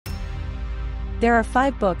There are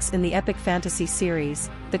 5 books in the epic fantasy series,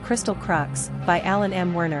 The Crystal Crux, by Alan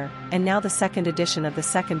M. Werner, and now the second edition of the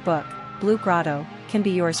second book, Blue Grotto, can be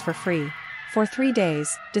yours for free. For 3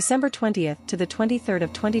 days, December 20th to the 23rd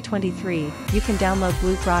of 2023, you can download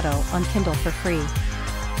Blue Grotto on Kindle for free.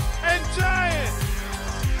 And Giant,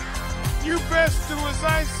 you best do as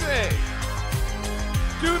I say.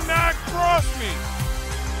 Do not cross me.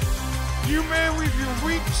 You may weave your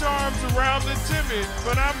weak charms around the timid,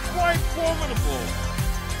 but I'm quite formidable.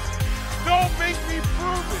 Don't make me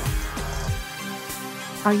prove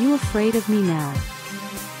it. Are you afraid of me now?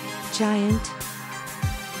 Giant?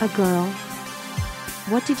 A girl?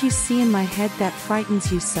 What did you see in my head that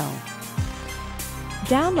frightens you so?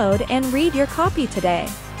 Download and read your copy today.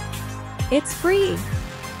 It's free.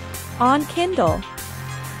 On Kindle.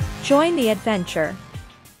 Join the adventure.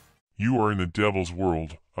 You are in the devil's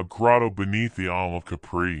world, a grotto beneath the Isle of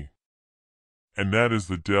Capri. And that is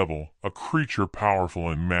the devil, a creature powerful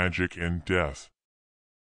in magic and death.